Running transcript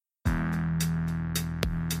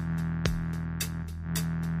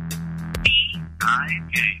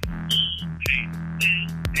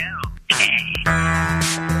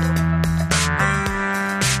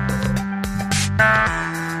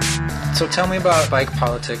So tell me about bike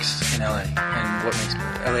politics in LA and what makes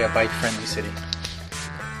LA a bike-friendly city.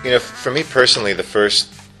 You know, for me personally, the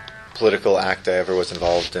first political act I ever was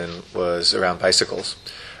involved in was around bicycles.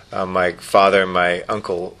 My father and my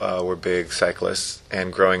uncle were big cyclists,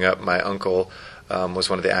 and growing up, my uncle was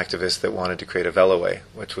one of the activists that wanted to create a Veloway,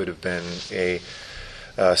 which would have been a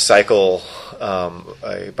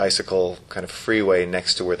bicycle kind of freeway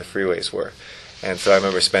next to where the freeways were. And so I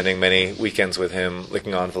remember spending many weekends with him,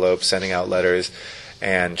 licking envelopes, sending out letters,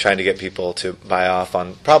 and trying to get people to buy off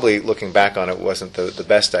on, probably looking back on it, wasn't the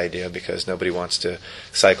best idea because nobody wants to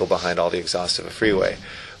cycle behind all the exhaust of a freeway.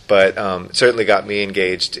 But it certainly got me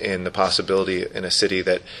engaged in the possibility in a city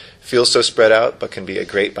that feels so spread out but can be a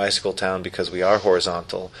great bicycle town because we are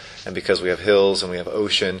horizontal and because we have hills and we have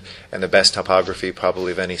ocean and the best topography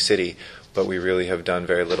probably of any city. But we really have done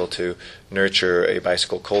very little to nurture a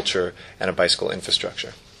bicycle culture and a bicycle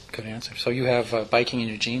infrastructure. Good answer. So you have biking in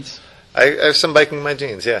your genes? I have some biking in my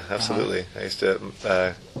genes, yeah, absolutely. I used to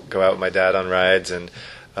go out with my dad on rides, and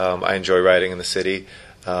I enjoy riding in the city.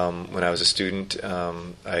 When I was a student,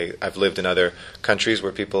 I've lived in other countries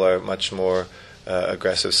where people are much more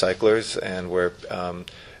aggressive cyclers and where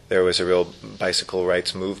there was a real bicycle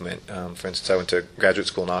rights movement. For instance, I went to graduate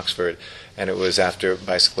school in Oxford, and it was after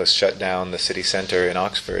bicyclists shut down the city center in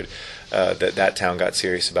Oxford that town got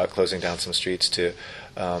serious about closing down some streets to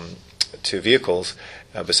vehicles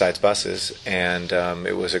besides buses, and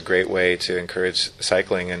it was a great way to encourage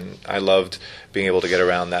cycling, and I loved being able to get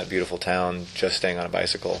around that beautiful town just staying on a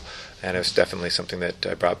bicycle, and it was definitely something that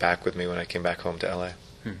I brought back with me when I came back home to LA.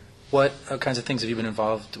 What kinds of things have you been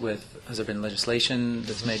involved with? Has there been legislation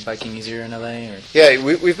that's made biking easier in LA? Or? Yeah,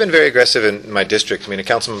 we've been very aggressive in my district. I mean, a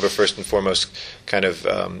council member first and foremost kind of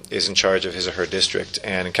is in charge of his or her district.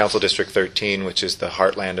 And in Council District 13, which is the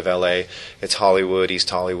heartland of LA, it's Hollywood, East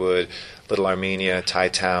Hollywood, Little Armenia, Thai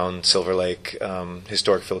Town, Silver Lake,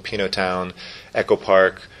 historic Filipino town, Echo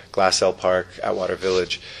Park, Glassell Park, Atwater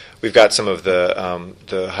Village. We've got some of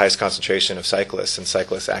the highest concentration of cyclists and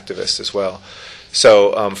cyclist activists as well.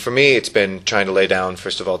 So for me, it's been trying to lay down,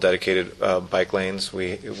 first of all, dedicated bike lanes.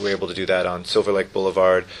 We were able to do that on Silver Lake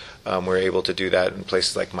Boulevard. We're able to do that in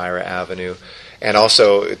places like Myra Avenue. And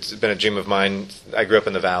also, it's been a dream of mine. I grew up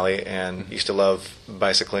in the Valley and used to love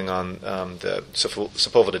bicycling on the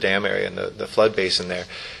Sepulveda Dam area and the flood basin there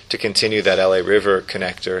to continue that LA River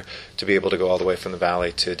connector to be able to go all the way from the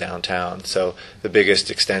Valley to downtown. So the biggest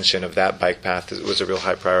extension of that bike path was a real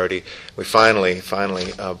high priority. We finally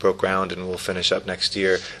broke ground, and we'll finish up next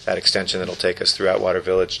year that extension that'll take us through Atwater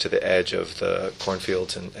Village to the edge of the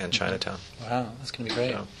cornfields and Chinatown. Wow, that's going to be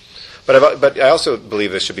great. So, but I also believe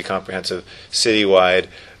there should be comprehensive citywide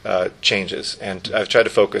changes, and I've tried to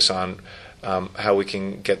focus on how we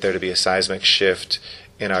can get there to be a seismic shift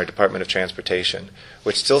in our Department of Transportation,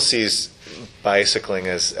 which still sees bicycling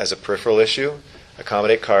as a peripheral issue,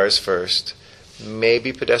 accommodate cars first,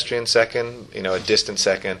 maybe pedestrians second, a distant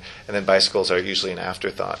second, and then bicycles are usually an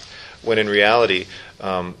afterthought. When in reality,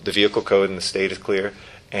 the vehicle code in the state is clear,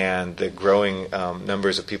 and the growing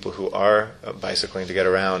numbers of people who are bicycling to get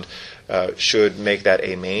around should make that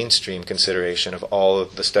a mainstream consideration of all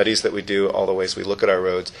of the studies that we do, all the ways we look at our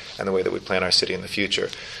roads, and the way that we plan our city in the future.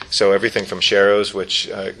 So everything from Sharrows, which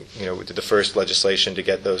we did the first legislation to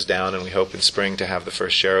get those down, and we hope in spring to have the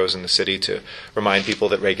first Sharrows in the city to remind people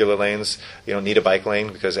that regular lanes, you don't need a bike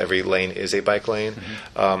lane because every lane is a bike lane,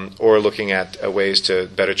 or looking at ways to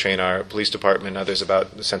better train our police department and others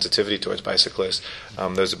about sensitivity towards bicyclists.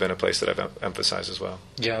 Those have been a place that I've emphasized as well.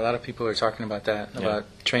 Yeah, a lot of people are talking about that, about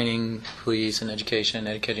training police and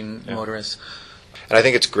educating motorists. And I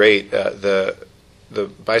think it's great. The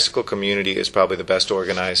bicycle community is probably the best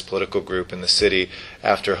organized political group in the city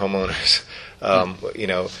after homeowners.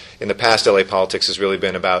 In the past, LA politics has really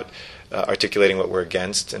been about articulating what we're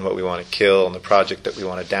against and what we want to kill and the project that we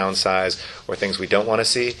want to downsize or things we don't want to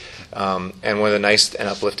see. And one of the nice and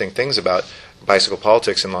uplifting things about bicycle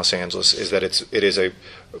politics in Los Angeles is that it is a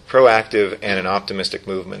proactive and an optimistic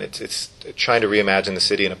movement. It's trying to reimagine the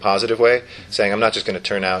city in a positive way, saying I'm not just going to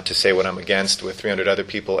turn out to say what I'm against with 300 other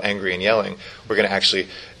people angry and yelling. We're going to actually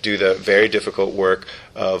do the very difficult work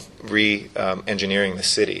of re-engineering the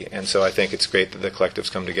city. And so I think it's great that the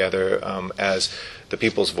collectives come together as the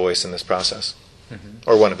people's voice in this process,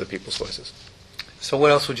 or one of the people's voices. So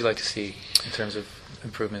what else would you like to see in terms of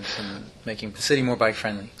improvements in making the city more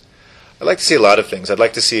bike-friendly? I'd like to see a lot of things. I'd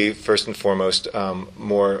like to see, first and foremost,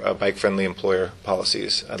 more bike-friendly employer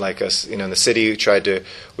policies. I'd like us, in the city,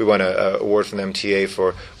 we won an award from the MTA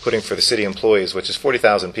for putting for the city employees, which is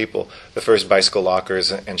 40,000 people, the first bicycle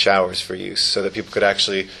lockers and showers for use, so that people could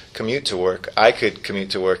actually commute to work. I could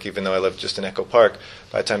commute to work, even though I live just in Echo Park.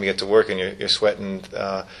 By the time you get to work and you're sweating,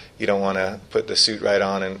 you don't want to put the suit right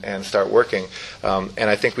on and start working. And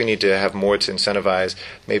I think we need to have more to incentivize,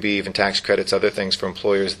 maybe even tax credits, other things for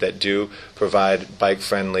employers that do provide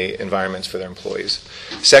bike-friendly environments for their employees.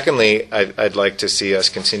 Secondly, I'd like to see us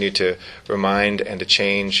continue to remind and to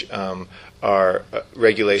change our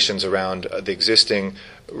regulations around the existing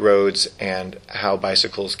roads and how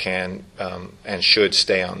bicycles can and should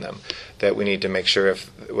stay on them. That we need to make sure,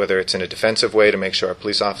 whether it's in a defensive way, to make sure our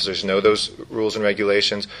police officers know those rules and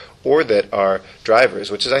regulations, or that our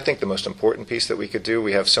drivers, which is I think the most important piece that we could do.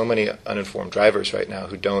 We have so many uninformed drivers right now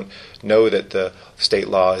who don't know that the state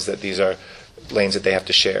law is that these are lanes that they have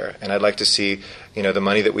to share. And I'd like to see, the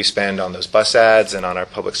money that we spend on those bus ads and on our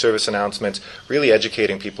public service announcements, really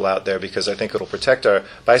educating people out there, because I think it'll protect our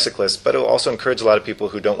bicyclists, but it'll also encourage a lot of people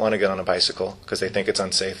who don't want to get on a bicycle because they think it's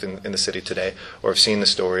unsafe in the city today, or have seen the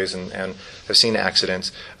stories and have seen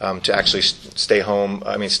accidents, to actually stay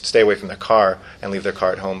away from their car and leave their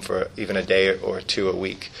car at home for even a day or two a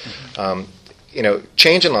week.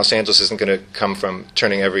 Change in Los Angeles isn't going to come from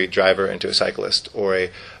turning every driver into a cyclist or a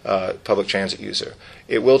public transit user.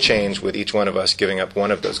 It will change with each one of us giving up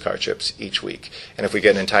one of those car trips each week. And if we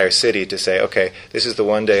get an entire city to say, okay, this is the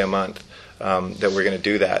one day a month that we're going to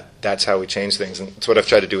do that, that's how we change things. And it's what I've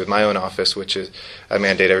tried to do with my own office, which is I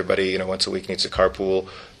mandate everybody, once a week needs to carpool,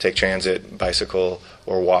 take transit, bicycle,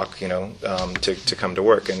 or walk, to come to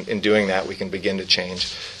work. And in doing that, we can begin to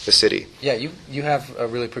change the city. Yeah, you have a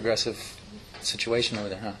really progressive situation over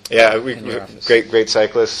there, huh? Yeah, great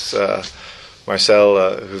cyclists.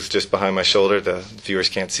 Marcel, who's just behind my shoulder. The viewers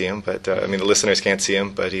can't see him, but the listeners can't see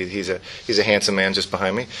him. But he's a handsome man just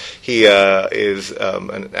behind me. He is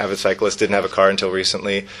an avid cyclist. Didn't have a car until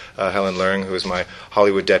recently. Helen Leung, who is my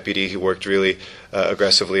Hollywood deputy, who worked really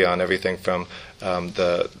aggressively on everything from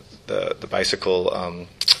the bicycle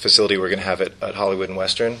facility we're going to have at Hollywood and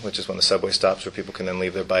Western, which is one of the subway stops where people can then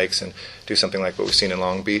leave their bikes and do something like what we've seen in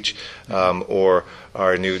Long Beach, or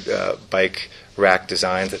our new bike rack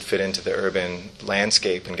designs that fit into the urban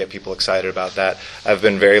landscape and get people excited about that. I've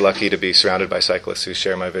been very lucky to be surrounded by cyclists who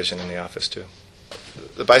share my vision in the office too.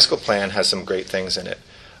 The bicycle plan has some great things in it.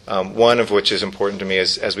 One of which is important to me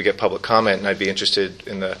is, as we get public comment, and I'd be interested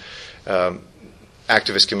in the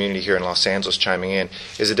activist community here in Los Angeles chiming in,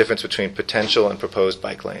 is the difference between potential and proposed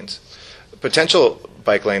bike lanes. Potential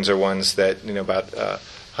bike lanes are ones that, about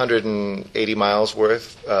 180 miles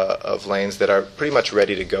worth of lanes that are pretty much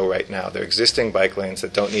ready to go right now. They're existing bike lanes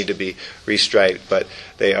that don't need to be restriped, but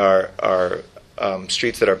they are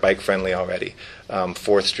streets that are bike friendly already.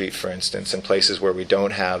 4th Street, for instance, and places where we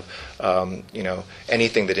don't have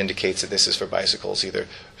anything that indicates that this is for bicycles, either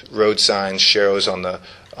road signs, sharrows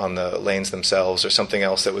on the lanes themselves, or something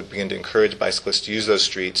else that would begin to encourage bicyclists to use those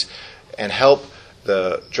streets and help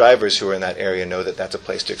the drivers who are in that area know that that's a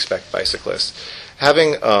place to expect bicyclists.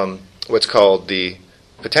 Having what's called the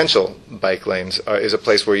potential bike lanes is a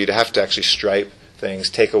place where you'd have to actually stripe things,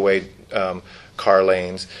 take away car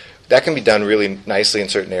lanes. That can be done really nicely in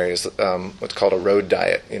certain areas, what's called a road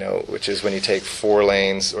diet, which is when you take 4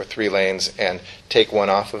 lanes or 3 lanes and take one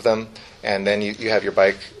off of them, and then you have your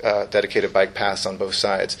dedicated bike paths on both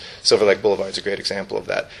sides. Silver Lake Boulevard is a great example of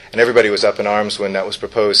that. And everybody was up in arms when that was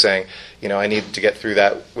proposed, saying, I need to get through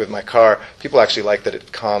that with my car. People actually liked that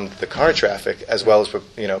it calmed the car traffic as well as,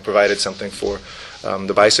 provided something for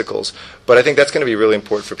the bicycles. But I think that's going to be really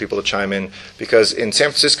important for people to chime in, because in San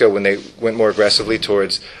Francisco, when they went more aggressively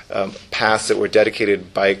towards paths that were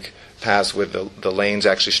dedicated bike paths with the lanes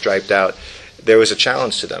actually striped out, there was a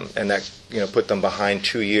challenge to them, and that put them behind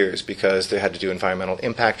 2 years because they had to do environmental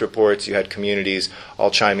impact reports. You had communities all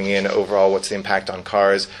chiming in overall what's the impact on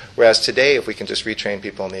cars. Whereas today, if we can just retrain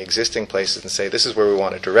people in the existing places and say this is where we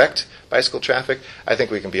want to direct bicycle traffic, I think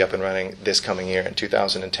we can be up and running this coming year. And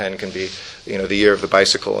 2010 can be the year of the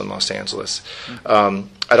bicycle in Los Angeles.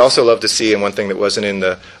 I'd also love to see, and one thing that wasn't in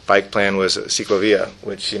the bike plan was ciclovia,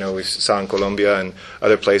 which we saw in Colombia and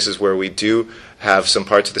other places where we do have some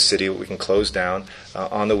parts of the city we can close down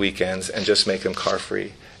on the weekends and just make them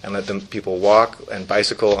car-free and let people walk and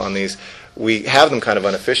bicycle on these we have them kind of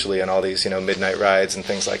unofficially on all these, midnight rides and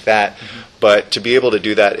things like that. But to be able to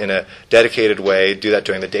do that in a dedicated way, do that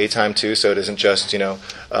during the daytime too, so it isn't just,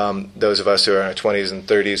 those of us who are in our 20s and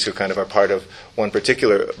 30s who kind of are part of one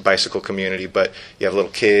particular bicycle community, but you have little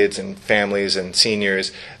kids and families and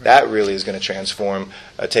seniors. That really is going to transform,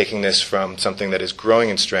 taking this from something that is growing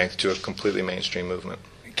in strength to a completely mainstream movement.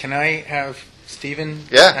 Can I have Stephen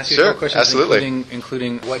Yeah, ask you sure, a couple questions, absolutely.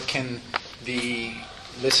 including what can the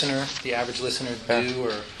average listener do,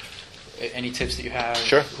 or any tips that you have,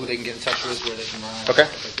 Sure. who they can get in touch with, where they can run? Okay,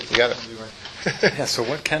 you got it. Yeah, so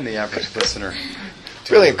what can the average listener do?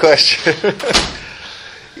 Brilliant question.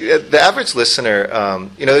 The average listener,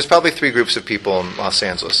 there's probably three groups of people in Los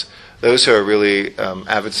Angeles. Those who are really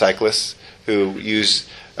avid cyclists who use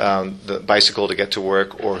the bicycle to get to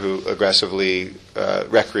work, or who aggressively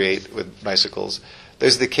recreate with bicycles.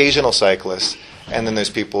 There's the occasional cyclist, and then there's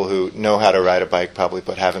people who know how to ride a bike probably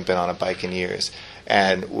but haven't been on a bike in years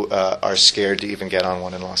and are scared to even get on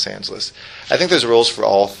one in Los Angeles. I think there's roles for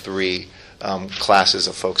all three classes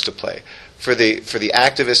of folks to play. For the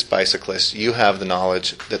activist bicyclist, you have the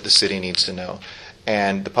knowledge that the city needs to know.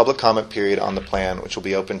 And the public comment period on the plan, which will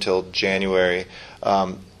be open till January,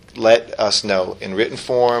 let us know in written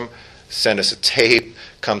form, send us a tape,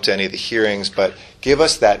 come to any of the hearings, but give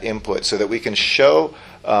us that input so that we can show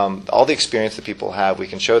all the experience that people have. We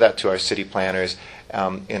can show that to our city planners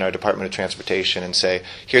in our Department of Transportation and say,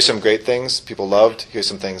 here's some great things people loved, here's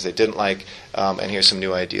some things they didn't like, and here's some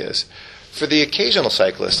new ideas. For the occasional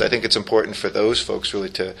cyclist, I think it's important for those folks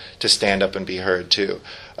really to stand up and be heard too,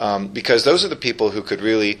 because those are the people who could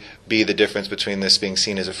really be the difference between this being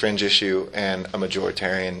seen as a fringe issue and a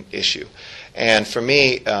majoritarian issue. And for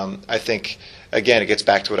me, I think, again, it gets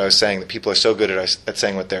back to what I was saying, that people are so good at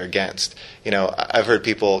saying what they're against. I've heard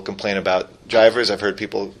people complain about drivers, I've heard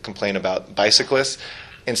people complain about bicyclists,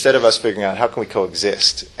 instead of us figuring out how can we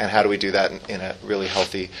coexist and how do we do that in a really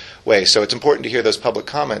healthy way. So it's important to hear those public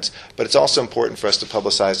comments, but it's also important for us to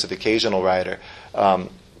publicize to the occasional rider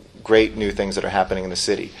great new things that are happening in the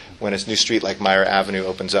city. When a new street like Meyer Avenue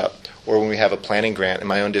opens up, or when we have a planning grant in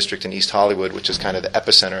my own district in East Hollywood, which is kind of the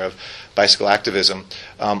epicenter of bicycle activism,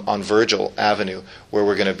 on Virgil Avenue, where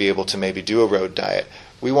we're going to be able to maybe do a road diet.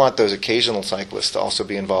 We want those occasional cyclists to also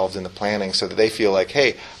be involved in the planning so that they feel like,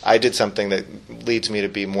 hey, I did something that leads me to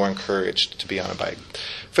be more encouraged to be on a bike.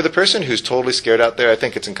 For the person who's totally scared out there, I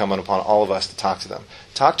think it's incumbent upon all of us to talk to them.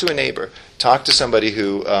 Talk to a neighbor. Talk to somebody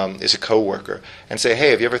who is a coworker and say,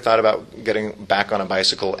 hey, have you ever thought about getting back on a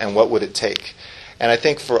bicycle, and what would it take? And I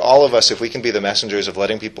think for all of us, if we can be the messengers of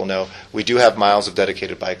letting people know we do have miles of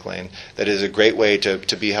dedicated bike lane, that is a great way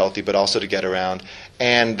to be healthy but also to get around,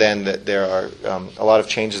 and then that there are a lot of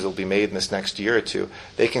changes that will be made in this next year or two,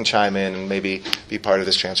 they can chime in and maybe be part of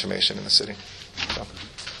this transformation in the city. So.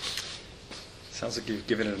 Sounds like you've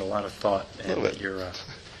given it a lot of thought, and that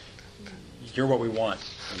you're what we want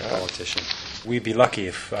in a politician. We'd be lucky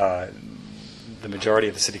if the majority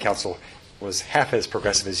of the city council was half as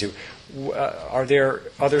progressive as you. Are there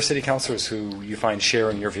other city councilors who you find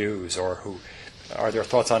sharing your views, or who are there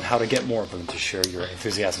thoughts on how to get more of them to share your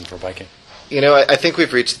enthusiasm for biking? I think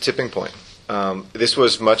we've reached the tipping point. This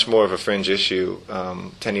was much more of a fringe issue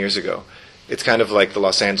 10 years ago. It's kind of like the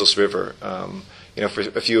Los Angeles River. For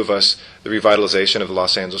a few of us, the revitalization of the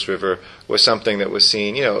Los Angeles River was something that was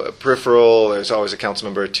seen, peripheral. There's always a council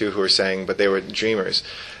member or two who are saying, but they were dreamers.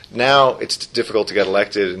 Now it's difficult to get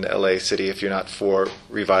elected in LA City if you're not for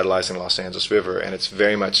revitalizing Los Angeles River, and it's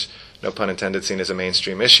very much, no pun intended, seen as a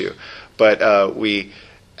mainstream issue. But we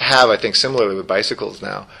have, I think, similarly with bicycles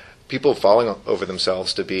now, people falling over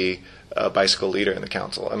themselves to be a bicycle leader in the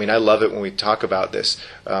council. I mean, I love it when we talk about this.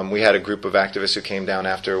 We had a group of activists who came down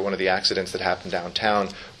after one of the accidents that happened downtown,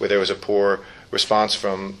 where there was a poor response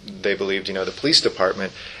from, they believed, the police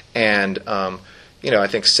department, and I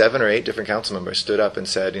think 7 or 8 different council members stood up and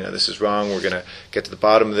said, this is wrong, we're going to get to the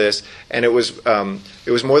bottom of this. And it was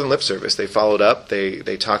more than lip service. They followed up.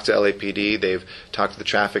 They talked to LAPD. They've talked to the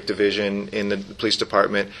traffic division in the police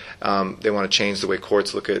department. They want to change the way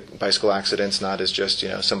courts look at bicycle accidents, not as just,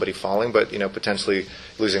 somebody falling, but, potentially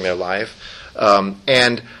losing their life.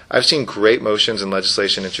 And I've seen great motions and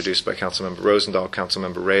legislation introduced by Councilmember Rosendahl,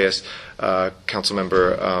 Councilmember Reyes,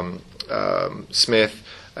 Councilmember Smith.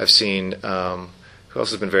 I've seen... who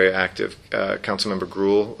else has been very active? Councilmember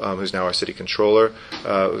Gruhl, who's now our city controller,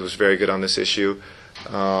 was very good on this issue.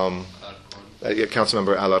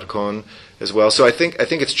 Councilmember Alarcon as well. So I think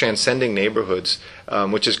it's transcending neighborhoods,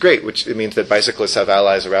 which is great. Which it means that bicyclists have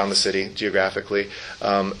allies around the city geographically,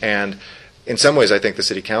 and in some ways, I think the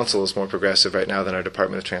City Council is more progressive right now than our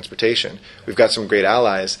Department of Transportation. We've got some great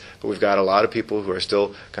allies, but we've got a lot of people who are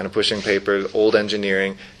still kind of pushing paper, old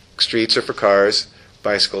engineering. Streets are for cars,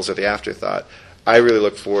 bicycles are the afterthought. I really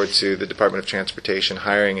look forward to the Department of Transportation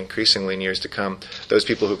hiring increasingly in years to come those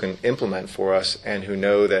people who can implement for us and who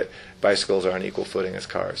know that bicycles are on equal footing as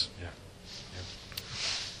cars. Yeah.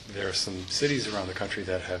 There are some cities around the country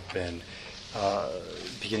that have been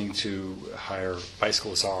beginning to hire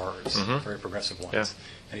bicycle czars, very progressive ones. Yeah.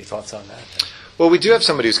 Any thoughts on that? Well, we do have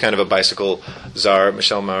somebody who's kind of a bicycle czar,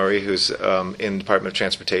 Michelle Maury, who's in the Department of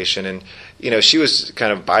Transportation, and she was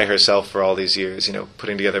kind of by herself for all these years,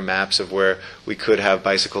 putting together maps of where we could have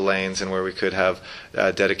bicycle lanes and where we could have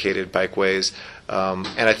dedicated bikeways.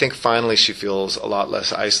 And I think finally she feels a lot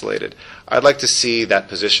less isolated. I'd like to see that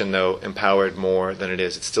position, though, empowered more than it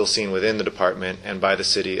is. It's still seen within the department and by the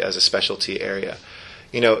city as a specialty area.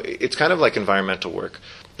 It's kind of like environmental work.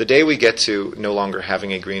 The day we get to no longer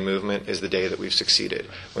having a green movement is the day that we've succeeded.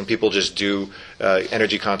 When people just do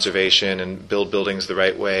energy conservation and build buildings the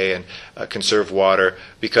right way and conserve water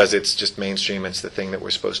because it's just mainstream, it's the thing that we're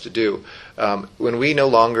supposed to do. When we no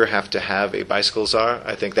longer have to have a bicycle czar,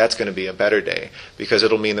 I think that's going to be a better day because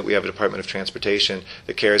it'll mean that we have a Department of Transportation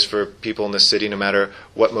that cares for people in the city no matter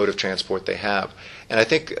what mode of transport they have. And I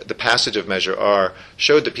think the passage of Measure R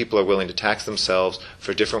showed that people are willing to tax themselves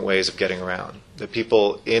for different ways of getting around. That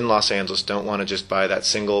people in Los Angeles don't want to just buy that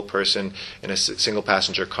single person in a single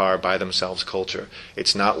passenger car by themselves culture.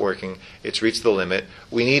 It's not working. It's reached the limit.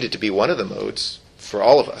 We need it to be one of the modes for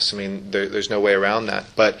all of us. I mean, there's no way around that.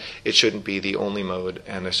 But it shouldn't be the only mode.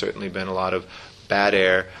 And there's certainly been a lot of bad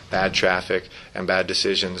air, bad traffic, and bad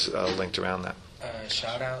decisions linked around that.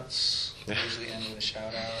 Shout-outs? Usually end with a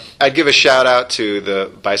shout-out. I'd give a shout-out to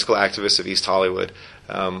the bicycle activists of East Hollywood.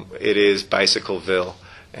 It is Bicycleville.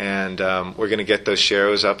 And we're going to get those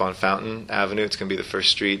sharrows up on Fountain Avenue. It's going to be the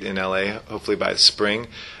first street in L.A., hopefully by the spring.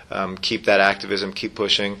 Keep that activism, keep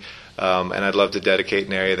pushing. And I'd love to dedicate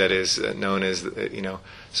an area that is known as,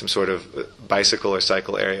 some sort of bicycle or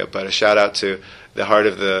cycle area. But a shout-out to the heart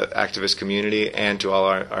of the activist community and to all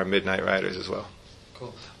our midnight riders as well.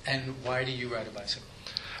 Cool. And why do you ride a bicycle?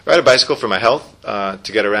 I ride a bicycle for my health,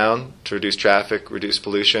 to get around, to reduce traffic, reduce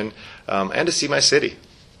pollution, and to see my city.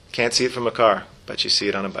 Can't see it from a car, but you see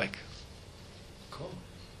it on a bike. Cool.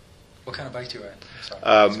 What kind of bike do you ride?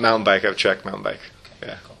 I'm sorry. Mountain bike. I have a Trek mountain bike. Okay,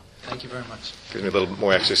 Yeah. cool. Thank you very much. Gives me a little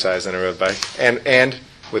more exercise than a road bike. And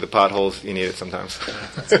with the potholes, you need it sometimes.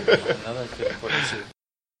 That's another good important issue.